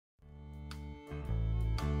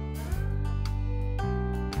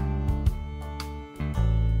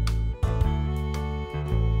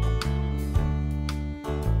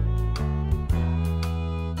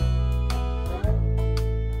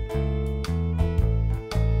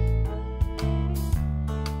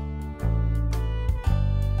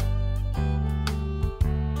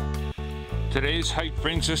Today's hike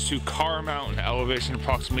brings us to Carr Mountain, elevation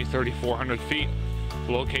approximately 3,400 feet,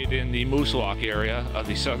 located in the Moose Lock area of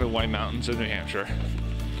the Southern White Mountains of New Hampshire.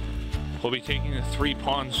 We'll be taking the Three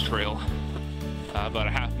Ponds Trail, about a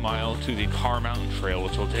half mile to the Carr Mountain Trail,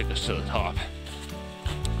 which will take us to the top.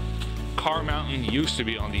 Carr Mountain used to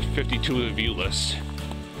be on the 52 view list,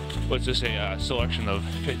 which is a selection of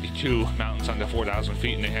 52 mountains under 4,000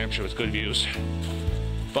 feet in New Hampshire with good views.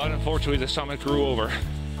 But unfortunately the summit grew over,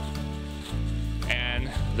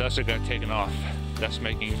 and thus it got taken off. That's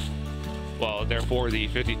making, well, therefore the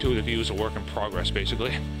 52 of the view is a work in progress,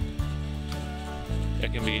 basically.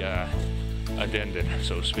 It can be addended,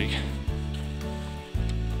 so to speak.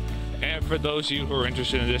 And for those of you who are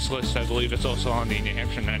interested in this list, I believe it's also on the New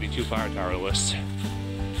Hampshire 92 Fire Tower list.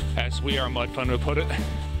 As We Are Mud Fun would put it,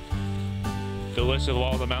 the list of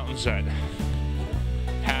all the mountains that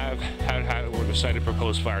have had or decided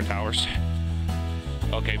proposed fire towers.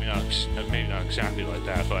 Okay, maybe not exactly like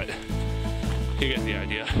that, but you get the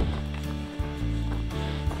idea.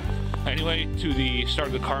 Anyway, to the start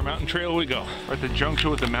of the Carr Mountain Trail we go. We're at the junction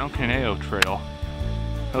with the Mount Caneo Trail.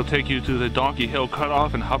 It'll take you to the Donkey Hill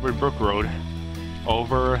Cutoff and Hubbard Brook Road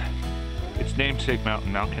over its namesake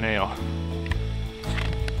mountain, Mount Caneo.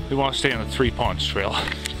 We want to stay on the Three Ponds Trail,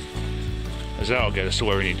 as that'll get us to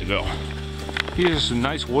where we need to go. Here's some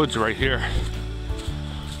nice woods right here.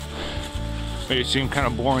 May seem kind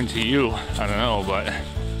of boring to you, I don't know, but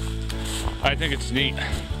I think it's neat.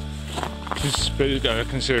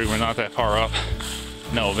 Considering we're not that far up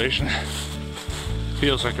in elevation.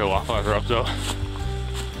 Feels like a lot farther up though.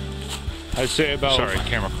 I'd say about, sorry,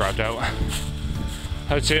 camera cropped out.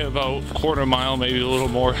 I'd say about a quarter mile, maybe a little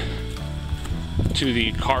more, to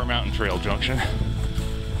the Carr Mountain Trail junction.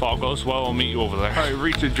 If all goes well, I'll meet you over there. Alright, we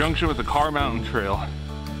reached the junction with the Carr Mountain Trail.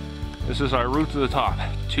 This is our route to the top,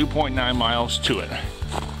 2.9 miles to it.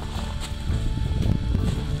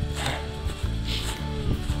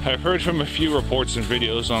 I've heard from a few reports and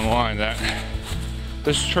videos online that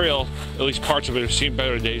this trail, at least parts of it, have seen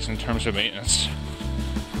better days in terms of maintenance.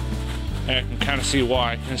 And I can kind of see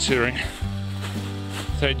why, considering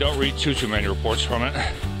that I don't read too many reports from it.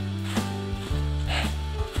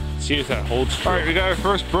 See if that holds true. Alright, we got our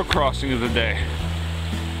first brook crossing of the day.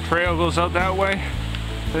 Trail goes out that way,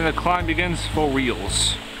 then the climb begins for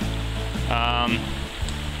reals.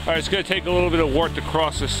 Alright, it's going to take a little bit of work to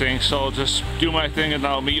cross this thing, so I'll just do my thing and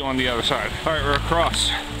I'll meet you on the other side. Alright, we're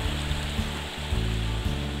across.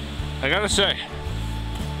 I gotta say,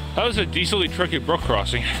 that was a decently tricky brook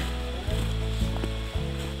crossing.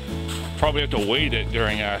 Probably have to wade it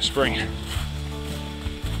during spring.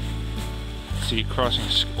 See, crossing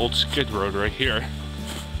old skid road right here.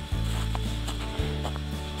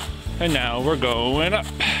 And now we're going up.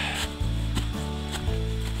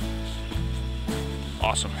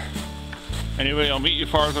 Awesome. Anyway, I'll meet you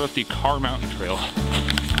farther up the Carr Mountain Trail.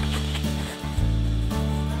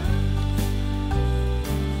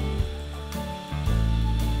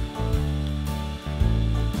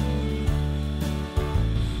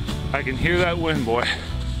 I can hear that wind, boy.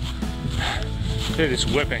 It is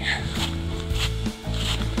whipping.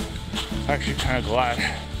 Actually kind of glad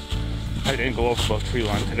I didn't go up above tree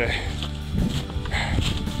line today.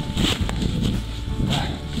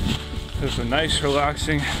 There's a nice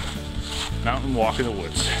relaxing mountain walk in the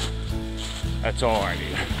woods. That's all I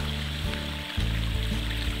need.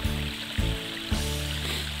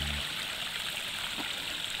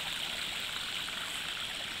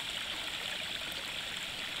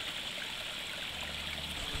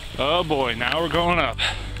 Oh boy, now we're going up.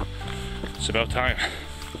 It's about time.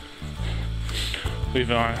 We've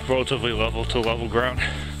been on relatively level to level ground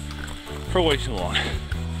for way too long.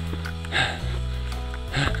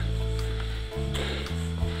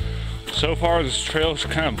 So far this trail is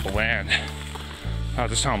kind of bland.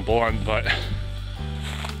 Not to sound blunt, but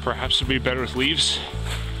perhaps it'd be better with leaves.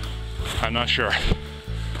 I'm not sure.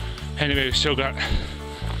 Anyway, we still got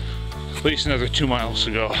at least another 2 miles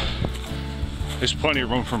to go. There's plenty of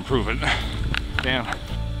room for improvement. Damn.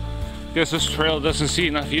 Guess this trail doesn't see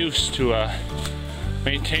enough use to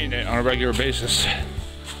maintain it on a regular basis.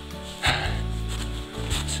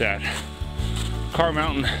 Sad. Carr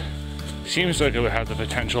Mountain seems like it would have the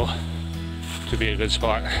potential to be a good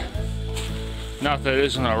spot. Not that it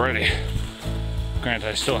isn't already. Granted,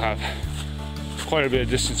 I still have quite a bit of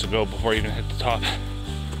distance to go before I even hit the top.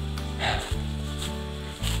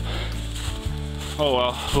 Oh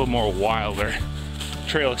well, a little more wilder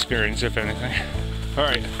trail experience, if anything.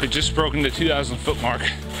 Alright, I just broken the 2,000 foot mark.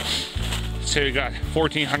 Say we got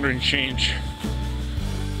 1,400 and change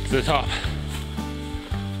to the top.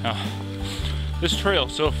 Now, this trail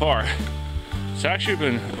so far It's actually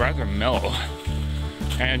been rather mellow,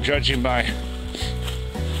 and judging by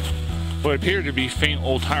what appeared to be faint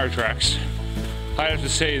old tire tracks, I have to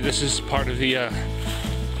say this is part of the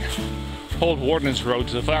old Warden's Road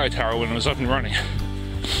to the Fire Tower when it was up and running.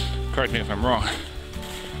 Correct me if I'm wrong.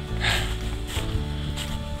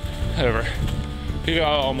 Whatever. We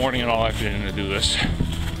got all morning and all afternoon to do this.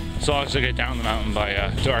 As long as I get down the mountain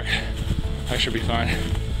by dark, I should be fine.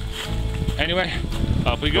 Anyway,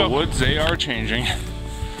 up we go. The woods, they are changing.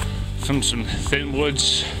 From some thin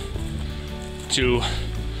woods to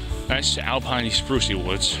nice alpine sprucey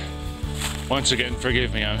woods. Once again,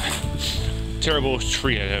 forgive me, I'm terrible with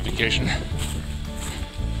tree identification.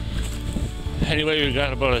 Anyway, we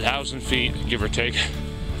got about 1,000 feet, give or take,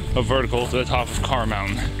 of vertical to the top of Carr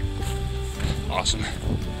Mountain. Awesome.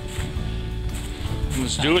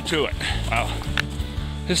 Let's do it to it. Wow.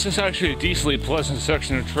 This is actually a decently pleasant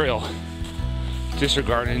section of trail,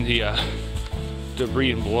 disregarding the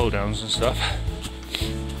debris and blowdowns and stuff.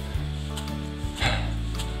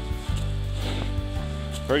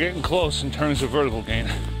 We're getting close in terms of vertical gain.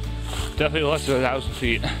 Definitely less than 1,000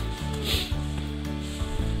 feet. The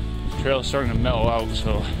trail is starting to mellow out,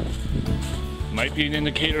 so might be an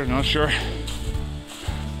indicator, not sure.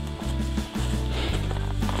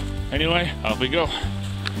 Anyway, up we go.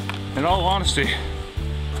 In all honesty,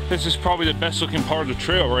 this is probably the best looking part of the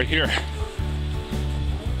trail right here.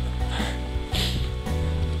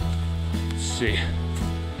 Let's see.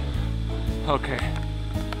 Okay.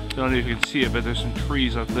 Don't know if you can see it, but there's some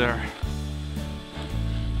trees up there.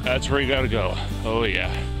 That's where you gotta go. Oh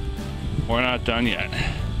yeah. We're not done yet.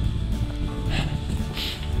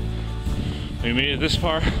 We made it this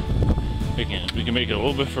far. We can make it a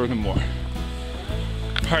little bit further more.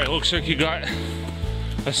 Alright, looks like you got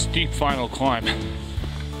a steep final climb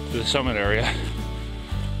to the summit area.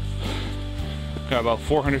 Got about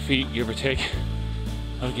 400 feet, give or take,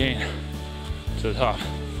 of gain to the top.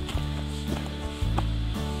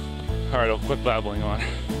 Alright, I'll quit babbling on.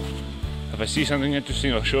 If I see something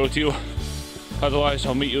interesting, I'll show it to you. Otherwise,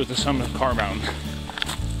 I'll meet you at the summit of Carr Mountain.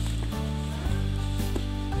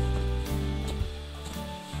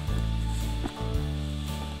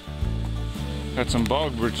 Got some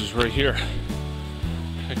bog bridges right here.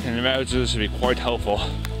 I can imagine this would be quite helpful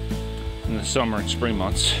in the summer and spring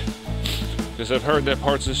months, because I've heard that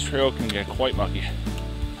parts of this trail can get quite mucky.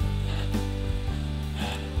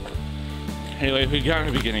 Anyway, we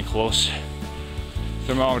gotta be getting close.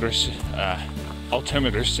 Thermometers,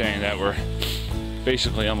 altimeters saying that we're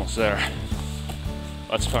basically almost there.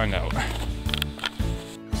 Let's find out.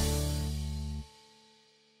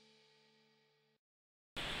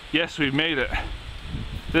 Yes, we've made it.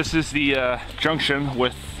 This is the junction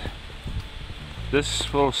with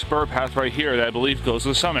this little spur path right here that I believe goes to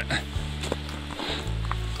the summit.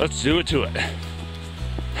 Let's do it to it.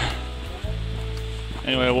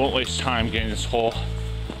 Anyway, I won't waste time getting this whole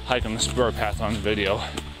hike on the spur path on video.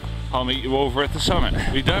 I'll meet you over at the summit.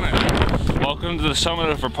 We've done it. Welcome to the summit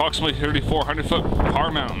of approximately 3,400 foot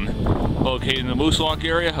Carr Mountain, located in the Moose Lock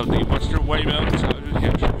area of the Western White Mountains of New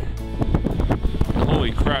Hampshire.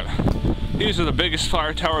 Holy crap. These are the biggest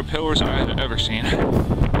fire tower pillars I've ever seen.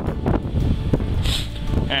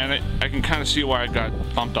 And I can kind of see why I got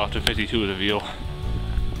bumped off to 52 of the view.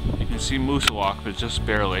 You can see Moose Lock, but just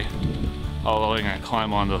barely. Although I'm gonna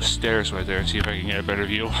climb on those stairs right there and see if I can get a better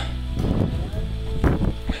view.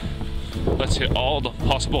 Let's hit all the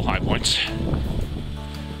possible high points.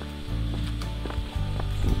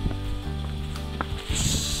 Let's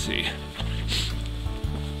see.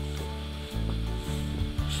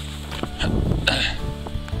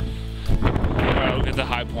 Alright, we'll get the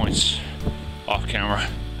high points off camera.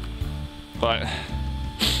 But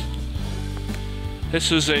this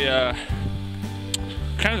was a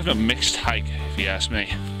kind of a mixed hike, if you ask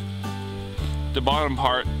me. The bottom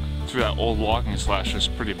part through that old walking slash was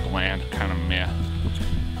pretty bland, kind of meh.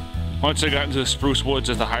 Once I got into the spruce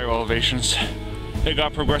woods at the higher elevations, it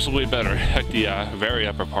got progressively better. Heck, the very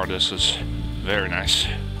upper part of this was very nice.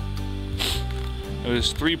 It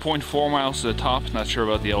was 3.4 miles to the top, not sure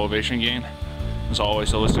about the elevation gain. As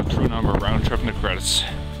always, I'll list a true number round trip in the credits.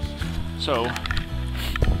 So,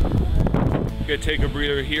 gonna take a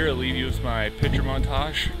breather here, I'll leave you with my picture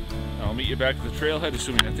montage. I'll meet you back at the trailhead,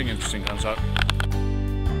 assuming nothing interesting comes up.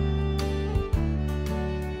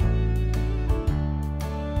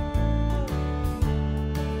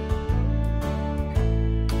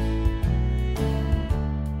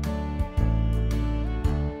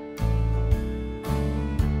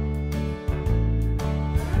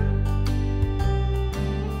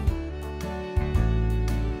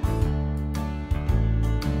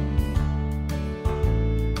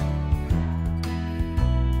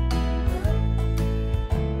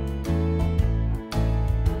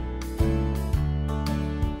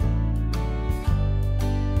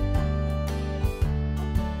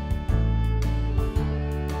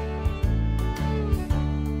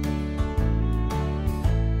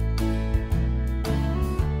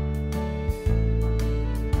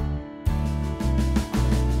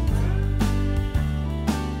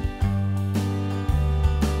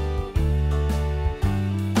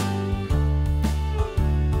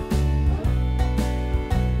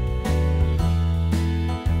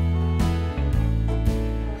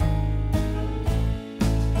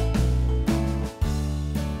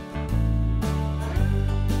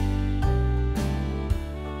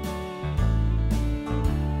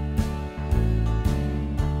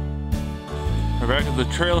 back at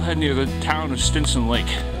the trailhead near the town of Stinson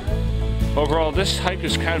Lake. Overall, this hike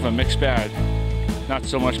is kind of a mixed bag. Not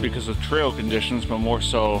so much because of trail conditions, but more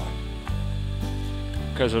so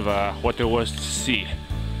because of what there was to see.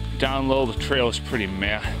 Down low, the trail is pretty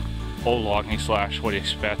meh. Old logging slash what do you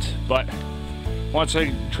expect. But once I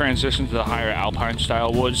transitioned to the higher alpine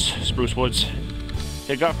style woods, spruce woods,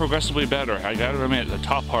 it got progressively better. I gotta admit, the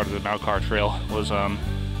top part of the Mount Carr Trail was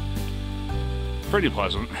pretty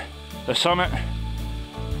pleasant. The summit,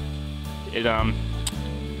 it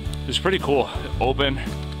was pretty cool. Open,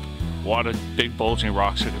 a lot of big bulging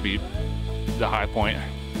rocks that could be the high point.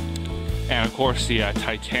 And of course the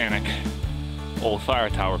titanic old fire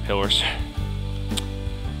tower pillars.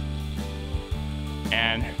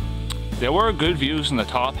 And there were good views in the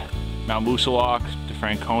top. Mount Moosilauke, the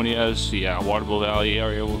Franconias, the Waterville Valley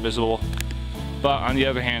area were visible. But on the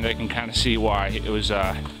other hand, I can kind of see why it was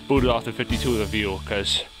booted off the 52 with a view,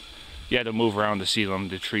 because you had to move around to see them.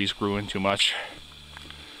 The trees grew in too much.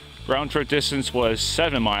 Round trip distance was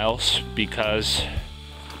 7 miles because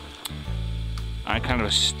I'm kind of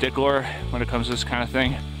a stickler when it comes to this kind of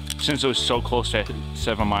thing. Since it was so close to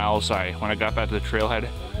 7 miles, when I got back to the trailhead,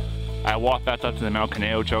 I walked back up to the Mount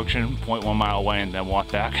Caneo junction, 0.1 mile away, and then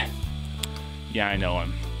walked back. Yeah, I know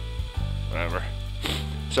him. Whatever.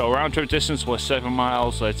 So round trip distance was 7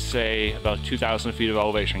 miles, let's say about 2,000 feet of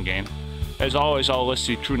elevation gain. As always, I'll list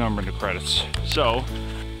the true number in the credits. So,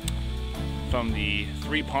 from the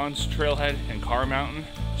Three Ponds trailhead in Carr Mountain,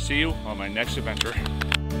 see you on my next adventure.